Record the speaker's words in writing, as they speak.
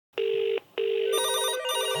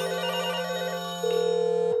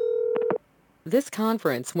This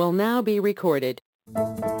conference will now be recorded.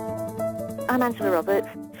 I'm Angela Roberts.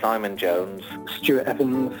 Simon Jones. Stuart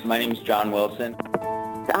Evans. My name's John Wilson.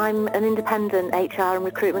 I'm an independent HR and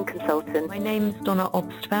recruitment consultant. My name's Donna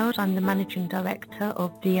Obstveld. I'm the Managing Director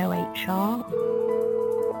of DOHR.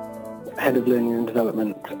 Head of Learning and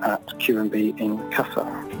Development at QMB in CASA.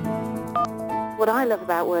 What I love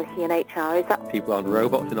about working in HR is that People aren't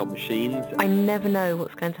robots, they're not machines. I never know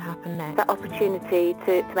what's going to happen next. that opportunity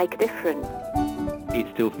to make a difference. It's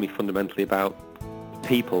still for me fundamentally about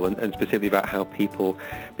people and specifically about how people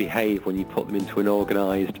behave when you put them into an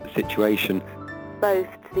organised situation. Both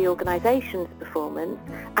to the organisation's performance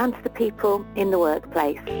and to the people in the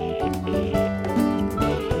workplace.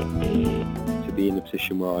 To be in a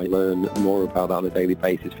position where I learn more about that on a daily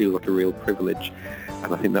basis feels like a real privilege,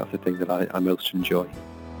 and I think that's the thing that I most enjoy.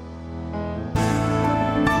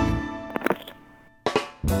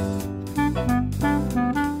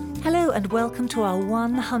 Hello and welcome to our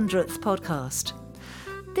 100th podcast.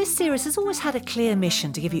 This series has always had a clear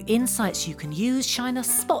mission to give you insights you can use, shine a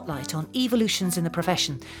spotlight on evolutions in the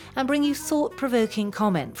profession, and bring you thought-provoking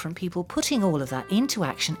comment from people putting all of that into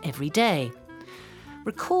action every day.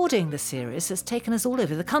 Recording the series has taken us all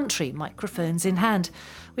over the country, microphones in hand.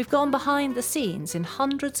 We've gone behind the scenes in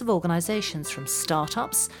hundreds of organisations, from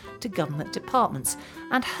startups to government departments,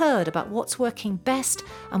 and heard about what's working best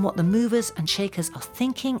and what the movers and shakers are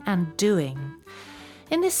thinking and doing.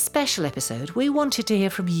 In this special episode, we wanted to hear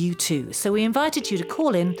from you too, so we invited you to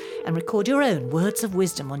call in and record your own words of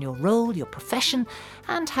wisdom on your role, your profession,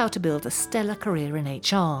 and how to build a stellar career in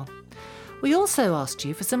HR. We also asked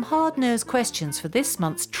you for some hard-nosed questions for this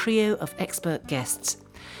month's trio of expert guests.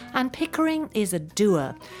 Anne Pickering is a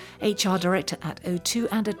doer, HR Director at O2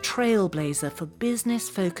 and a trailblazer for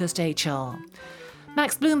business-focused HR.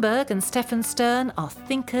 Max Bloomberg and Stefan Stern are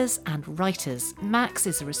thinkers and writers. Max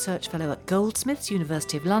is a research fellow at Goldsmiths,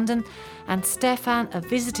 University of London, and Stefan a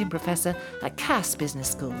visiting professor at Cass Business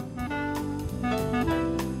School.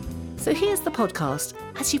 So here's the podcast,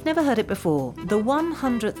 as you've never heard it before, the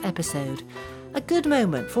 100th episode. A good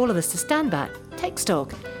moment for all of us to stand back, take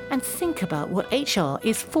stock, and think about what HR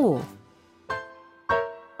is for.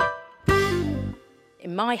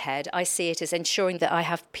 In my head, I see it as ensuring that I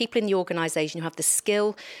have people in the organisation who have the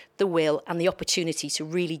skill, the will and the opportunity to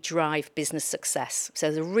really drive business success. So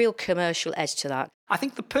there's a real commercial edge to that. I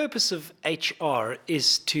think the purpose of HR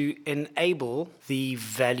is to enable the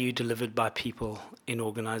value delivered by people in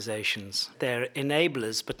organisations. They're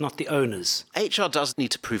enablers, but not the owners. HR does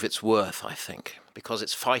need to prove its worth, I think, because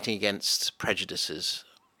it's fighting against prejudices.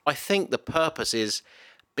 I think the purpose is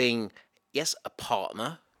being, yes, a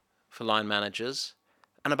partner for line managers,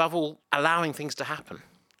 and above all, allowing things to happen,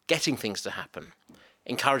 getting things to happen,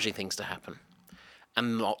 encouraging things to happen,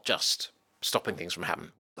 and not just stopping things from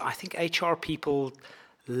happening. I think HR people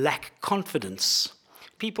lack confidence.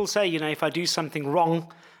 People say, if I do something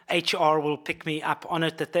wrong, HR will pick me up on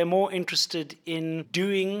it, that they're more interested in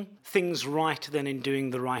doing things right than in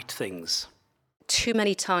doing the right things. Too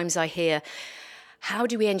many times I hear, how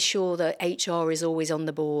do we ensure that HR is always on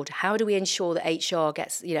the board? How do we ensure that HR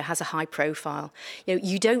gets, has a high profile?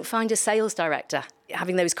 You don't find a sales director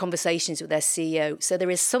having those conversations with their CEO. So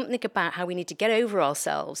there is something about how we need to get over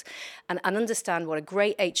ourselves and understand what a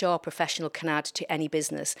great HR professional can add to any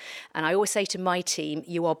business. And I always say to my team,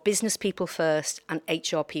 you are business people first and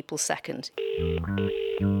HR people second.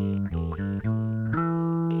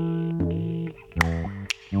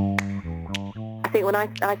 I think when I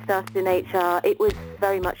started in HR, it was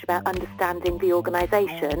very much about understanding the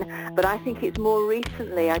organisation, but I think it's more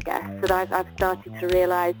recently, I guess, that I've started to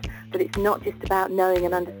realise that it's not just about knowing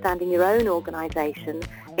and understanding your own organisation,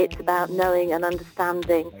 it's about knowing and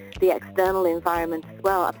understanding the external environment as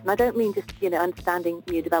well. And I don't mean just, understanding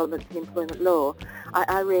new developments in employment law.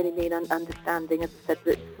 I really mean understanding, as I said,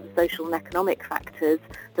 the social and economic factors,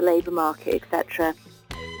 the labour market, etc.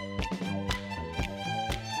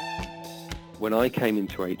 When I came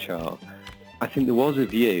into HR, I think there was a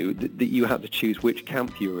view that you had to choose which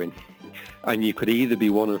camp you were in. And you could either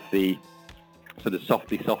be one of the sort of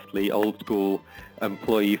softly, old-school,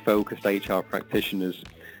 employee-focused HR practitioners,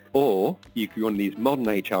 or you could be one of these modern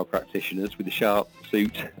HR practitioners with a sharp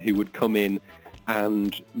suit who would come in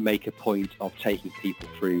and make a point of taking people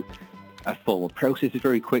through a formal process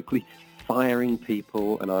very quickly, firing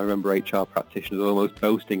people. And I remember HR practitioners almost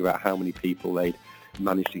boasting about how many people they'd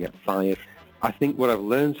managed to get fired. I think what I've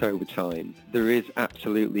learned over time, there is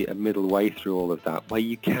absolutely a middle way through all of that where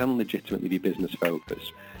you can legitimately be business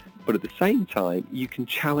focused. But at the same time, you can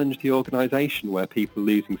challenge the organisation where people are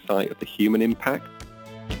losing sight of the human impact.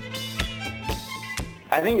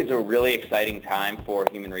 I think it's a really exciting time for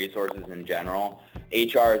human resources in general.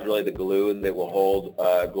 HR is really the glue that will hold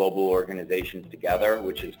global organizations together,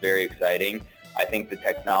 which is very exciting. I think the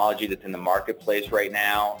technology that's in the marketplace right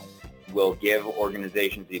now will give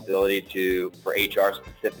organizations the ability for HR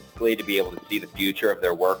specifically, to be able to see the future of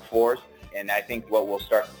their workforce. And I think what we'll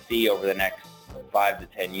start to see over the next 5 to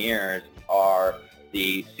 10 years are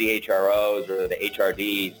the CHROs or the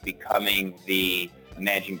HRDs becoming the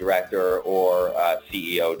managing director or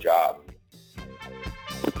CEO job.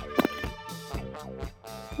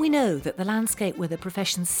 We know that the landscape where the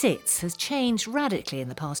profession sits has changed radically in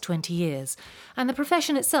the past 20 years, and the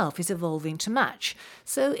profession itself is evolving to match.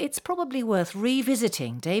 So it's probably worth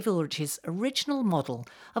revisiting Dave Ulrich's original model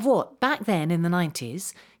of what, back then in the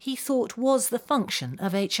 90s, he thought was the function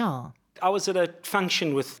of HR. I was at a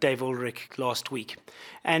function with Dave Ulrich last week,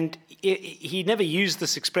 and he never used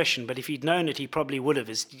this expression, but if he'd known it, he probably would have.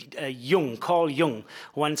 Carl Jung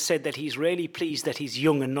once said that he's really pleased that he's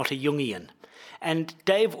young and not a Jungian. And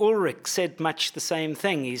Dave Ulrich said much the same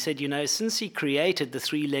thing. He said, since he created the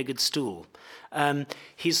three-legged stool,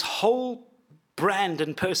 his whole brand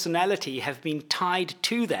and personality have been tied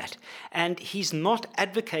to that. And he's not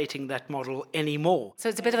advocating that model anymore. So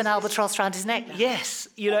it's a bit of an albatross around his neck. Yes,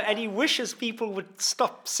 and he wishes people would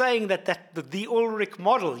stop saying that the Ulrich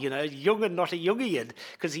model, Jung and not a Jungian,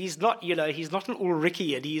 because he's not, he's not an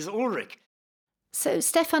Ulrichian, he's Ulrich. So,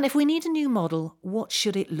 Stefan, if we need a new model, what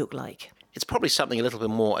should it look like? It's probably something a little bit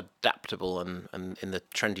more adaptable and in the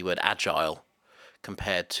trendy word agile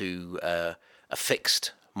compared to a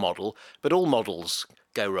fixed model. But all models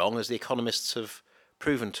go wrong, as the economists have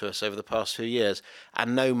proven to us over the past few years,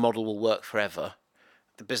 and no model will work forever.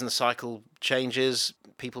 The business cycle changes,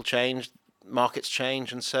 people change, markets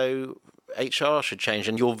change, and so HR should change,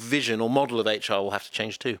 and your vision or model of HR will have to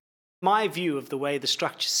change too. My view of the way the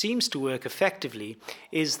structure seems to work effectively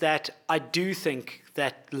is that I do think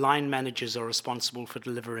that line managers are responsible for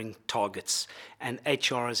delivering targets and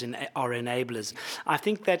HR are enablers. I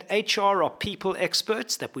think that HR are people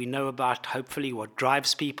experts, that we know about hopefully what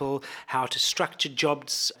drives people, how to structure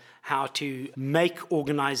jobs, how to make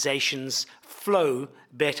organizations flow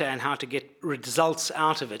better and how to get results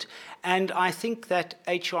out of it. And I think that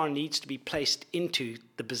HR needs to be placed into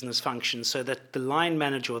the business function so that the line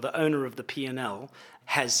manager or the owner of the P&L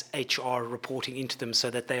has HR reporting into them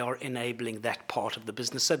so that they are enabling that part of the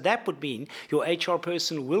business. So that would mean your HR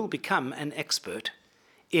person will become an expert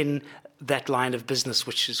in that line of business,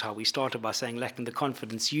 which is how we started by saying lacking the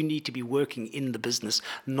confidence. You need to be working in the business,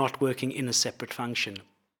 not working in a separate function.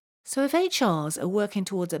 So if HRs are working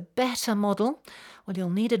towards a better model, well,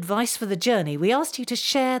 you'll need advice for the journey. We asked you to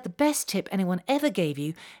share the best tip anyone ever gave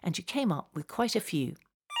you, and you came up with quite a few.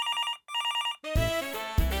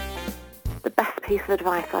 The best piece of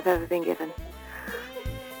advice I've ever been given.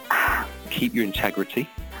 Keep your integrity.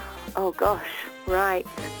 Oh gosh, right.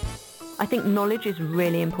 I think knowledge is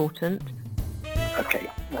really important. Okay.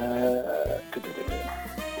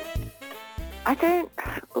 I don't...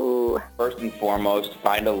 Ooh. First and foremost,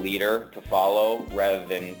 find a leader to follow rather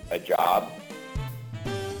than a job.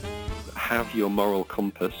 Have your moral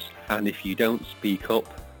compass, and if you don't speak up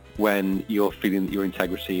when you're feeling that your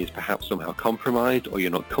integrity is perhaps somehow compromised or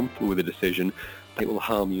you're not comfortable with a decision, it will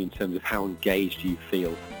harm you in terms of how engaged you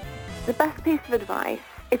feel. The best piece of advice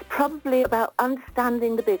is probably about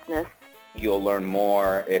understanding the business. You'll learn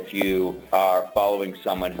more if you are following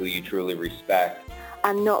someone who you truly respect.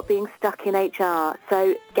 And not being stuck in HR.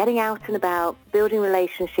 So getting out and about, building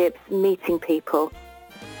relationships, meeting people.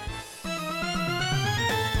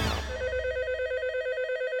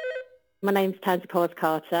 My name's Tansy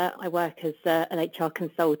Powers-Carter. I work as an HR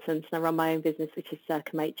consultant and I run my own business, which is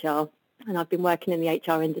Circum HR. And I've been working in the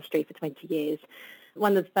HR industry for 20 years.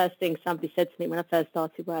 One of the first things somebody said to me when I first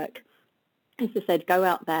started work is they said, go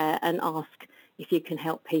out there and ask if you can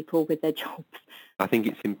help people with their jobs. I think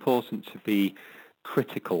it's important to be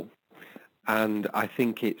critical, and I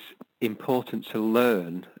think it's important to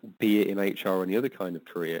learn, be it in HR or any other kind of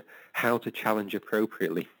career, how to challenge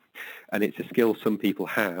appropriately. And it's a skill some people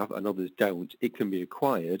have and others don't. It can be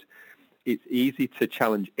acquired. It's easy to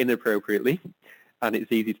challenge inappropriately, and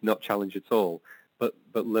it's easy to not challenge at all.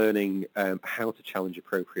 But learning how to challenge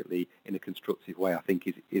appropriately in a constructive way, I think,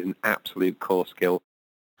 is an absolute core skill.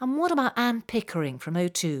 And what about Anne Pickering from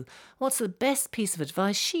O2? What's the best piece of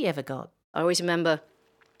advice she ever got? I always remember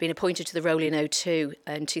being appointed to the role in O2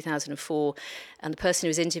 in 2004, and the person who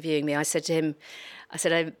was interviewing me, I said to him,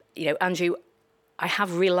 Andrew, I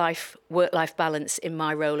have real life, work-life balance in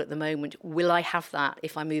my role at the moment. Will I have that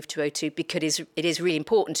if I move to O2? Because it is really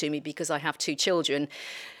important to me because I have 2 children.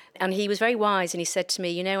 And he was very wise, and he said to me,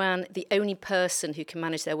 you know, Anne, the only person who can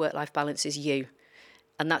manage their work-life balance is you.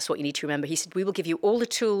 And that's what you need to remember. He said, we will give you all the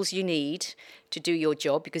tools you need to do your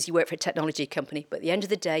job because you work for a technology company. But at the end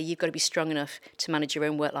of the day, you've got to be strong enough to manage your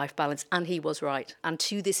own work-life balance. And he was right. And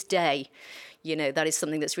to this day, you know, that is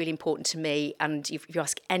something that's really important to me. And if you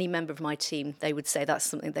ask any member of my team, they would say that's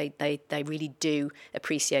something they really do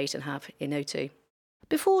appreciate and have in O2.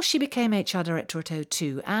 Before she became HR Director at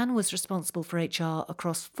O2, Anne was responsible for HR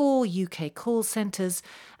across 4 UK call centres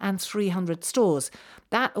and 300 stores.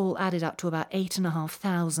 That all added up to about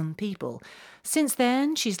 8,500 people. Since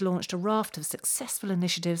then, she's launched a raft of successful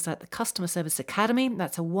initiatives like the Customer Service Academy.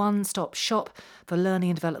 That's a one-stop shop for learning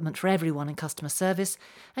and development for everyone in customer service.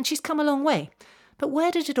 And she's come a long way. But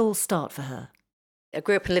where did it all start for her? I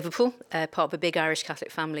grew up in Liverpool, part of a big Irish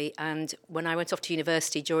Catholic family, and when I went off to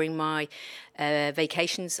university during my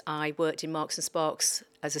vacations, I worked in Marks and Sparks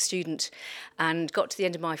as a student and got to the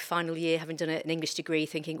end of my final year, having done an English degree,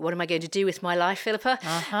 thinking, what am I going to do with my life, Philippa?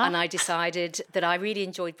 And I decided that I really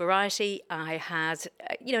enjoyed variety. I had,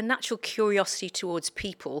 a natural curiosity towards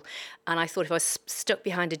people, and I thought if I was stuck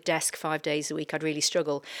behind a desk 5 days a week, I'd really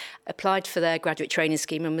struggle. Applied for their graduate training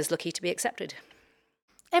scheme and was lucky to be accepted.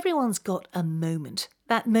 Everyone's got a moment.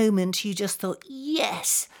 That moment you just thought,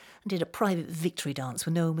 yes, and did a private victory dance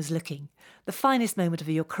when no one was looking. The finest moment of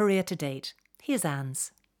your career to date. Here's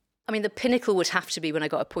Anne's. I mean, the pinnacle would have to be when I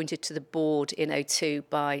got appointed to the board in O2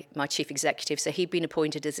 by my chief executive. So he'd been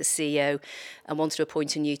appointed as a CEO and wanted to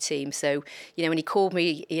appoint a new team. So, when he called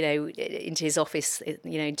me, into his office,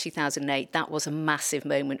 in 2008, that was a massive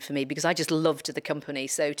moment for me because I just loved the company.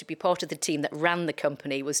 So to be part of the team that ran the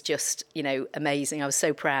company was just, amazing. I was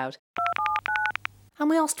so proud. And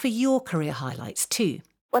we asked for your career highlights too.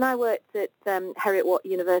 When I worked at Heriot-Watt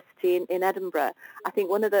University in Edinburgh, I think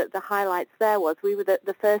one of the highlights there was we were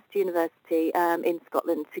the first university in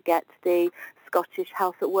Scotland to get the Scottish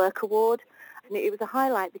Health at Work Award. And it was a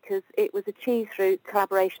highlight because it was achieved through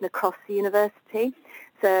collaboration across the university.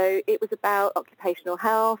 So it was about occupational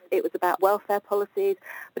health, it was about welfare policies,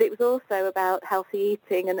 but it was also about healthy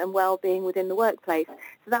eating and well-being within the workplace.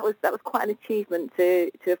 So that was quite an achievement to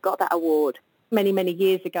have got that award. Many, many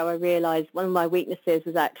years ago, I realised one of my weaknesses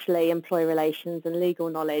was actually employee relations and legal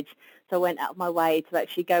knowledge. So I went out of my way to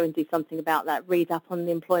actually go and do something about that, read up on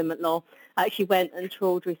the employment law. I actually went and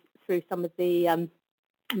trawled through some of the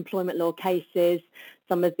employment law cases,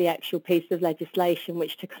 some of the actual pieces of legislation,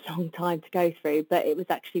 which took a long time to go through, but it was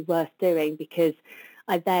actually worth doing because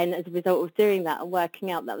I then, as a result of doing that and working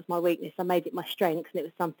out that was my weakness, I made it my strength, and it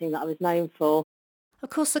was something that I was known for. Of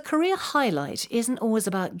course, the career highlight isn't always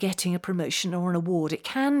about getting a promotion or an award. It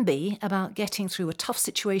can be about getting through a tough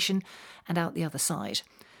situation and out the other side.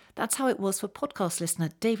 That's how it was for podcast listener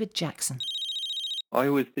David Jackson. I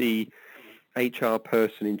was the HR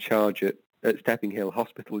person in charge at Stepping Hill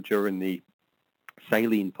Hospital during the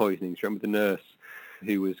saline poisonings. Remember the nurse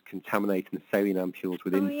who was contaminating the saline ampules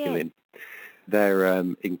with insulin? Yeah. They're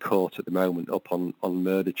in court at the moment up on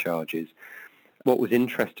murder charges. What was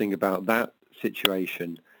interesting about that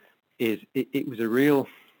situation is it was a real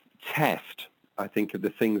test, I think, of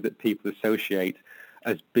the things that people associate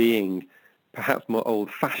as being perhaps more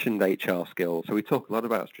old-fashioned HR skills. So we talk a lot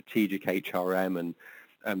about strategic HRM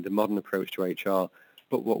and the modern approach to HR,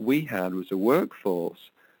 but what we had was a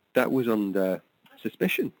workforce that was under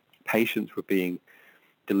suspicion. Patients were being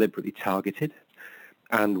deliberately targeted,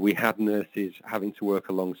 and we had nurses having to work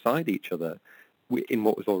alongside each other in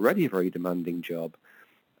what was already a very demanding job.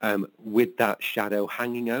 With that shadow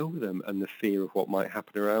hanging over them and the fear of what might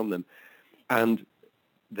happen around them. And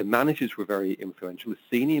the managers were very influential, the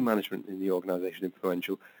senior management in the organisation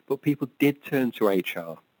influential, but people did turn to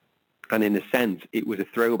HR. And in a sense, it was a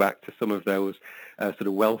throwback to some of those sort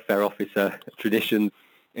of welfare officer traditions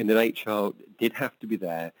in that HR did have to be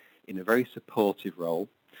there in a very supportive role,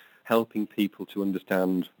 helping people to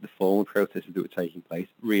understand the formal processes that were taking place,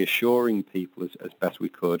 reassuring people as best we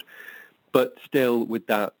could, but still with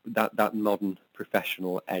that modern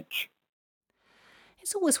professional edge.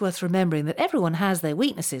 It's always worth remembering that everyone has their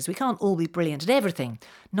weaknesses. We can't all be brilliant at everything,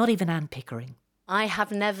 not even Anne Pickering. I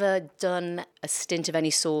have never done a stint of any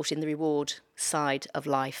sort in the reward side of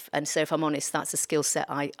life. And so if I'm honest, that's a skill set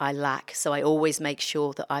I lack. So I always make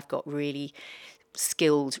sure that I've got really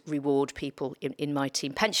skilled reward people in my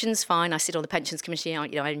team. Pensions, fine. I sit on the pensions committee.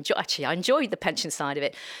 I enjoy the pension side of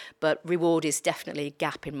it, but reward is definitely a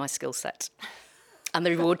gap in my skill set. And the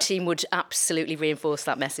reward team would absolutely reinforce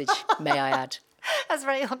that message, may I add. That's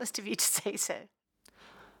very honest of you to say so.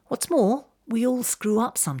 What's more, we all screw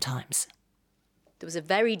up sometimes. There was a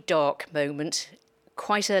very dark moment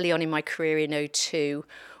quite early on in my career in O2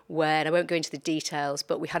 where, and I won't go into the details,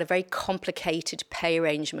 but we had a very complicated pay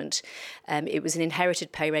arrangement. It was an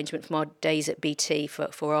inherited pay arrangement from our days at BT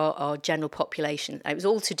for our general population. And it was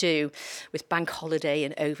all to do with bank holiday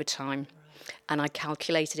and overtime. And I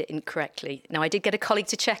calculated it incorrectly. Now, I did get a colleague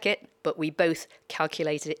to check it, but we both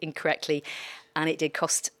calculated it incorrectly, and it did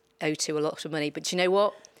cost O2 a lot of money. But do you know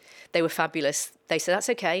what? They were fabulous. They said, that's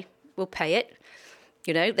okay, we'll pay it.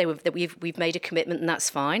 You know, we've made a commitment and that's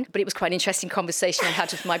fine. But it was quite an interesting conversation I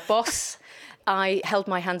had with my boss. I held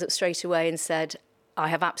my hand up straight away and said, I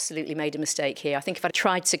have absolutely made a mistake here. I think if I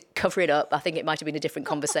tried to cover it up, I think it might have been a different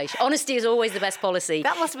conversation. Honesty is always the best policy.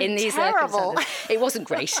 That must have been in these terrible. It wasn't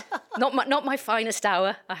great. Not my finest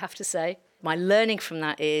hour, I have to say. My learning from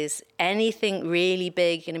that is anything really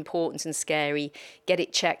big and important and scary, get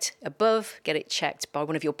it checked above, get it checked by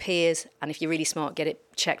one of your peers, and if you're really smart, get it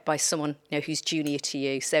checked by someone who's junior to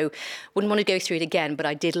you. So wouldn't want to go through it again, but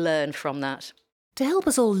I did learn from that. To help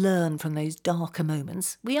us all learn from those darker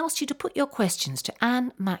moments, we asked you to put your questions to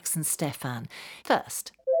Anne, Max and Stefan.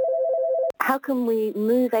 First, how can we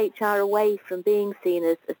move HR away from being seen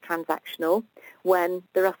as transactional when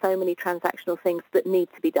there are so many transactional things that need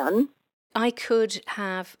to be done? I could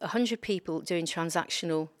have 100 people doing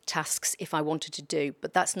transactional tasks if I wanted to do,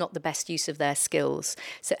 but that's not the best use of their skills.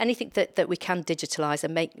 So anything that we can digitalise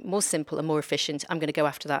and make more simple and more efficient, I'm going to go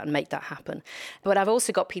after that and make that happen. But I've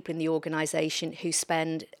also got people in the organisation who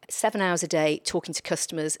spend 7 hours a day talking to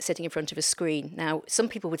customers, sitting in front of a screen. Now, some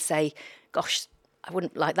people would say, gosh, I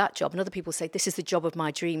wouldn't like that job. And other people say, this is the job of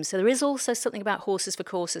my dreams. So there is also something about horses for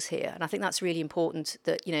courses here. And I think that's really important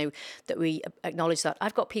that, that we acknowledge that.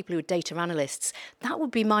 I've got people who are data analysts. That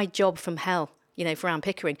would be my job from hell, for Anne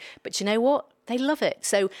Pickering. But you know what? They love it.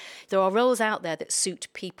 So there are roles out there that suit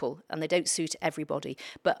people and they don't suit everybody.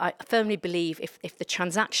 But I firmly believe if the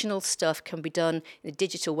transactional stuff can be done in a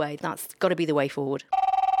digital way, that's got to be the way forward.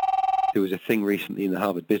 There was a thing recently in the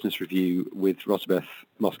Harvard Business Review with Rosabeth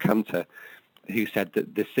Moss-Kanter, who said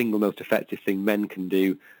that the single most effective thing men can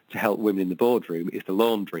do to help women in the boardroom is the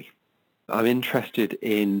laundry. I'm interested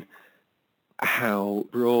in how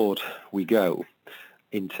broad we go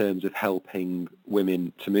in terms of helping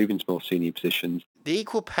women to move into more senior positions. The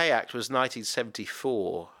Equal Pay Act was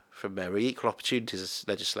 1974 from memory. Equal Opportunities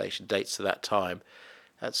legislation dates to that time.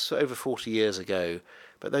 That's over 40 years ago.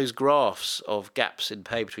 But those graphs of gaps in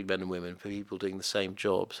pay between men and women for people doing the same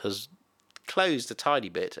jobs has closed a tiny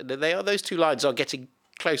bit, and those two lines are getting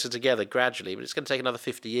closer together gradually, but it's going to take another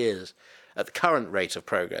 50 years at the current rate of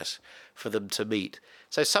progress for them to meet.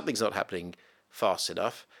 So something's not happening fast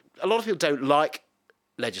enough. A lot of people don't like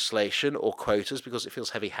legislation or quotas because it feels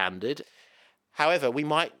heavy-handed. However, we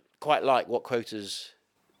might quite like what quotas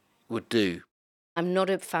would do. I'm not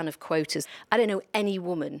a fan of quotas. I don't know any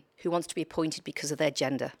woman who wants to be appointed because of their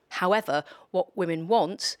gender. However, what women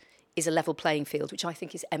want is a level playing field, which I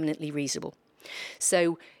think is eminently reasonable.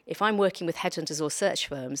 So if I'm working with headhunters or search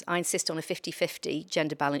firms, I insist on a 50-50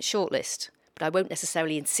 gender balance shortlist. But I won't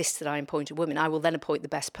necessarily insist that I appoint a woman. I will then appoint the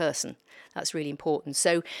best person. That's really important.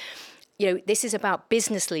 So, this is about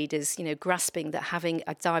business leaders, grasping that having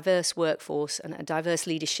a diverse workforce and a diverse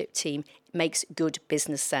leadership team makes good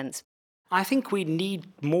business sense. I think we need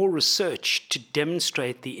more research to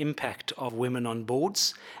demonstrate the impact of women on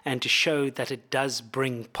boards and to show that it does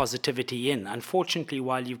bring positivity in. Unfortunately,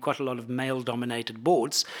 while you've got a lot of male-dominated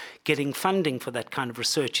boards, getting funding for that kind of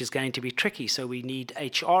research is going to be tricky. So we need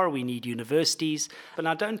HR, we need universities. But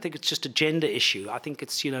I don't think it's just a gender issue. I think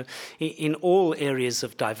it's, in all areas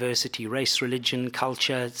of diversity, race, religion,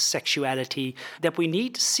 culture, sexuality, that we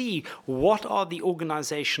need to see what are the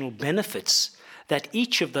organizational benefits that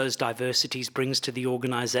each of those diversities brings to the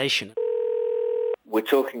organisation. We're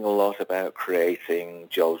talking a lot about creating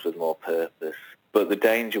jobs with more purpose, but the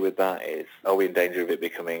danger with that is, are we in danger of it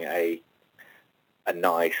becoming a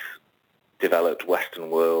nice, developed Western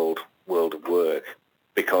world of work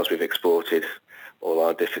because we've exported all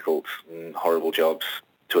our difficult and horrible jobs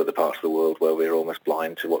to other parts of the world where we're almost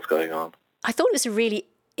blind to what's going on? I thought it was a really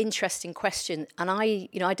interesting question, and I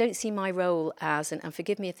don't see my role as, and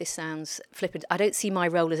forgive me if this sounds flippant, I don't see my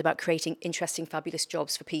role as about creating interesting, fabulous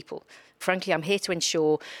jobs for people. Frankly, I'm here to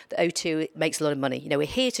ensure that O2 makes a lot of money. We're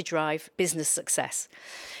here to drive business success.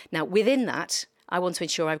 Now, within that, I want to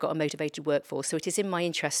ensure I've got a motivated workforce. So it is in my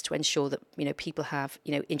interest to ensure that people have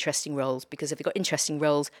interesting roles, because if they've got interesting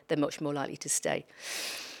roles, they're much more likely to stay.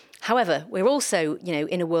 However, we're also,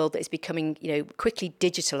 in a world that is becoming, quickly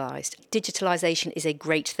digitalised. Digitalisation is a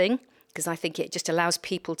great thing because I think it just allows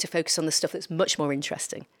people to focus on the stuff that's much more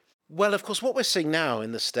interesting. Well, of course, what we're seeing now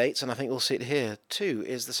in the States, and I think we'll see it here too,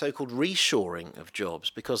 is the so-called reshoring of jobs,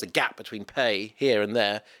 because the gap between pay here and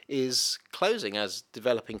there is closing as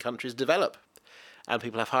developing countries develop and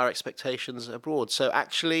people have higher expectations abroad. So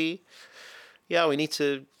actually, yeah, we need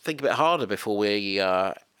to think a bit harder before we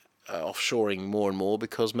are offshoring more and more,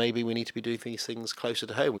 because maybe we need to be doing these things closer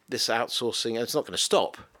to home. This outsourcing, it's not going to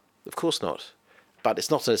stop, of course not, but it's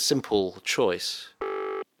not a simple choice.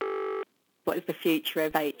 What is the future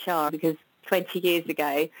of HR? Because 20 years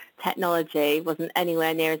ago, technology wasn't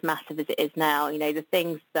anywhere near as massive as it is now. You know, the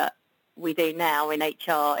things that we do now in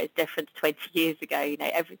HR is different to 20 years ago. You know,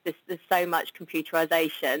 there's so much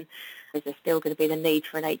computerization. Is there still going to be the need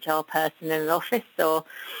for an HR person in an office, or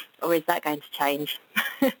is that going to change?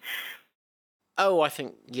 Oh, I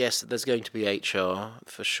think, yes, there's going to be HR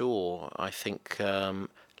for sure. I think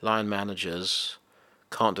line managers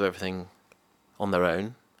can't do everything on their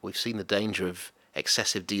own. We've seen the danger of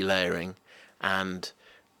excessive delayering and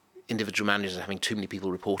individual managers having too many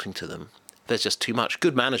people reporting to them. There's just too much.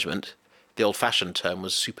 Good management, the old-fashioned term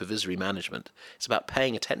was supervisory management. It's about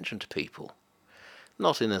paying attention to people,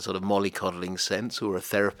 not in a sort of mollycoddling sense or a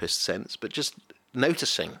therapist sense, but just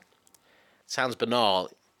noticing. It sounds banal.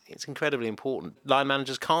 It's incredibly important. Line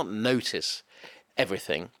managers can't notice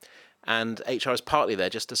everything, and HR is partly there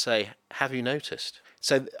just to say, have you noticed?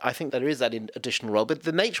 So I think there is that additional role, but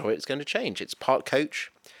the nature of it is going to change. It's part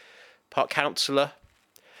coach, part counsellor,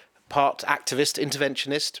 part activist,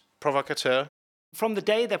 interventionist, provocateur. From the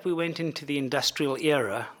day that we went into the industrial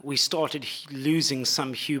era, we started losing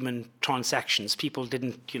some human transactions. People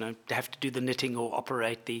didn't, have to do the knitting or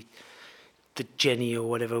operate the jenny or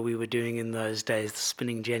whatever we were doing in those days, the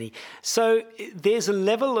spinning jenny. So there's a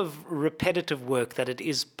level of repetitive work that it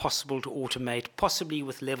is possible to automate, possibly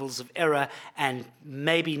with levels of error, and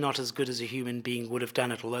maybe not as good as a human being would have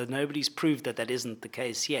done it, although nobody's proved that isn't the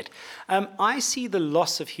case yet. I see the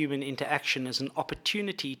loss of human interaction as an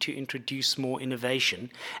opportunity to introduce more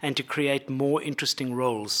innovation and to create more interesting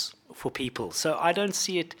roles for people. So I don't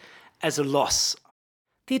see it as a loss.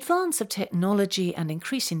 The advance of technology and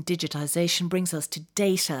increasing digitisation brings us to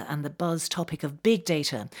data and the buzz topic of big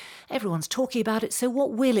data. Everyone's talking about it, so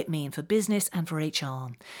what will it mean for business and for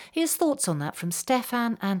HR? Here's thoughts on that from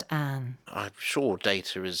Stefan and Anne. I'm sure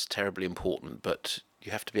data is terribly important, but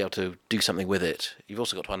you have to be able to do something with it. You've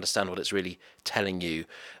also got to understand what it's really telling you.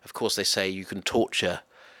 Of course, they say you can torture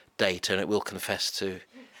data and it will confess to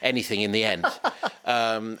anything in the end.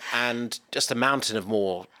 And just a mountain of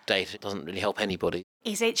more data doesn't really help anybody.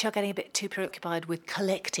 Is HR getting a bit too preoccupied with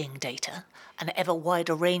collecting data, an ever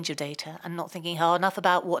wider range of data, and not thinking hard enough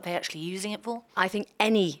about what they're actually using it for? I think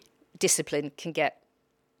any discipline can get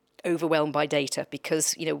overwhelmed by data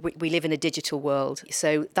because, we live in a digital world.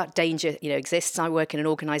 So that danger, exists. I work in an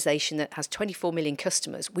organisation that has 24 million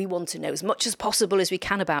customers. We want to know as much as possible as we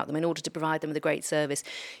can about them in order to provide them with a great service.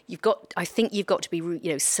 I think you've got to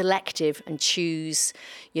be, selective and choose,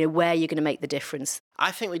 where you're going to make the difference. I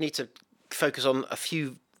think we need to focus on a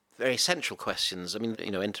few very essential questions. I mean,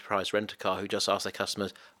 Enterprise Rent-A-Car, who just asked their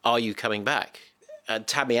customers, are you coming back? And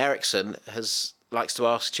Tammy Erickson likes to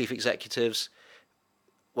ask chief executives,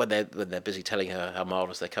 when they're busy telling her how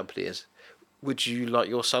marvellous their company is, would you like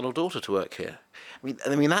your son or daughter to work here?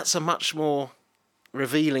 I mean that's a much more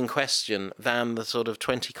revealing question than the sort of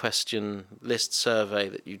 20-question list survey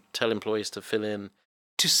that you tell employees to fill in.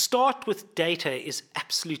 To start with data is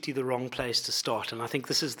absolutely the wrong place to start, and I think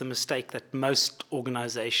this is the mistake that most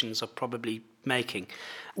organizations are probably making.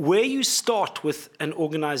 Where you start with an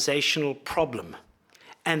organizational problem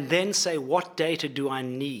and then say, what data do I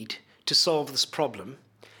need to solve this problem?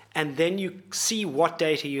 And then you see what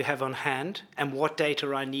data you have on hand and what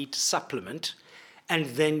data I need to supplement, and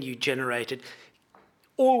then you generate it.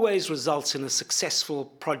 Always results in a successful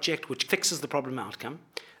project which fixes the problem outcome.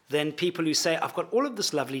 Then people who say, I've got all of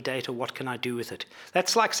this lovely data, what can I do with it?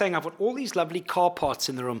 That's like saying, I've got all these lovely car parts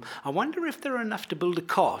in the room. I wonder if there are enough to build a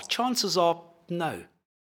car. Chances are no.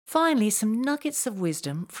 Finally, some nuggets of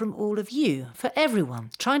wisdom from all of you, for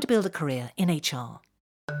everyone trying to build a career in HR.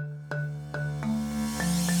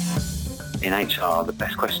 In HR, the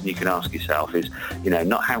best question you can ask yourself is,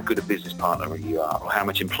 not how good a business partner you are or how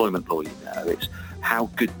much employment law you know. It's how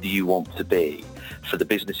good do you want to be for the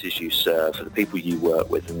businesses you serve, for the people you work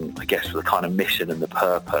with, and I guess for the kind of mission and the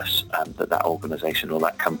purpose that organisation or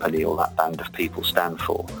that company or that band of people stand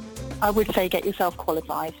for. I would say get yourself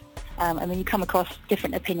qualified. You come across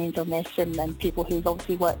different opinions on this, and people who've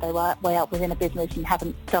obviously worked their way up within a business and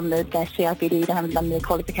haven't done their CIPD, they haven't done their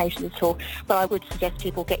qualifications at all. But I would suggest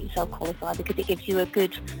people get yourself qualified because it gives you a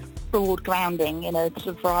good broad grounding in a sort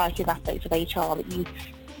of variety of aspects of HR that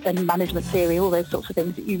and management theory, all those sorts of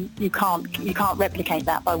things. That you can't replicate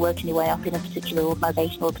that by working your way up in a particular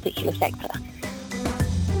organisation or a particular sector.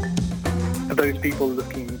 For those people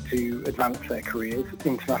looking to advance their careers,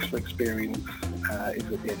 international experience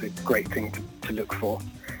is a great thing to look for.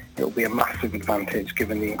 It will be a massive advantage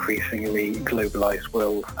given the increasingly globalised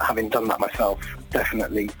world. Having done that myself,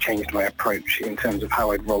 definitely changed my approach in terms of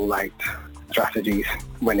how I'd roll out strategies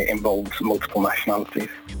when it involves multiple nationalities.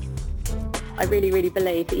 I really, really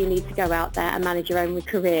believe that you need to go out there and manage your own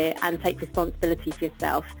career and take responsibility for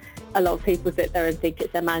yourself. A lot of people sit there and think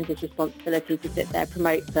it's their manager's responsibility to sit there,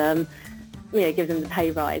 promote them, give them the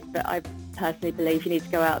pay rise. But I personally believe you need to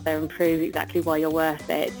go out there and prove exactly why you're worth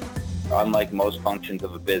it. Unlike most functions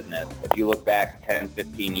of a business, if you look back 10,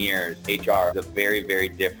 15 years, HR is a very, very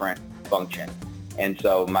different function. And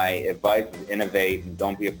so my advice is innovate and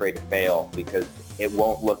don't be afraid to fail, because it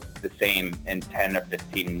won't look the same in 10 or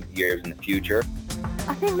 15 years in the future.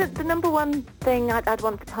 I think that the number one thing I'd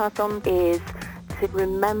want to pass on is to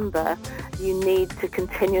remember you need to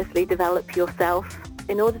continuously develop yourself.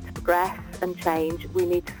 In order to progress and change, we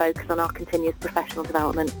need to focus on our continuous professional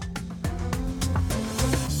development.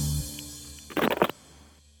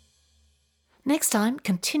 Next time,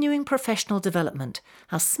 continuing professional development,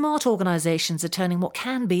 how smart organisations are turning what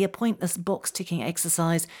can be a pointless box-ticking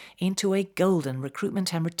exercise into a golden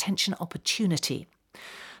recruitment and retention opportunity.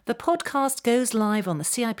 The podcast goes live on the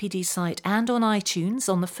CIPD site and on iTunes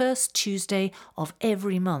on the first Tuesday of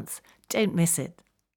every month. Don't miss it.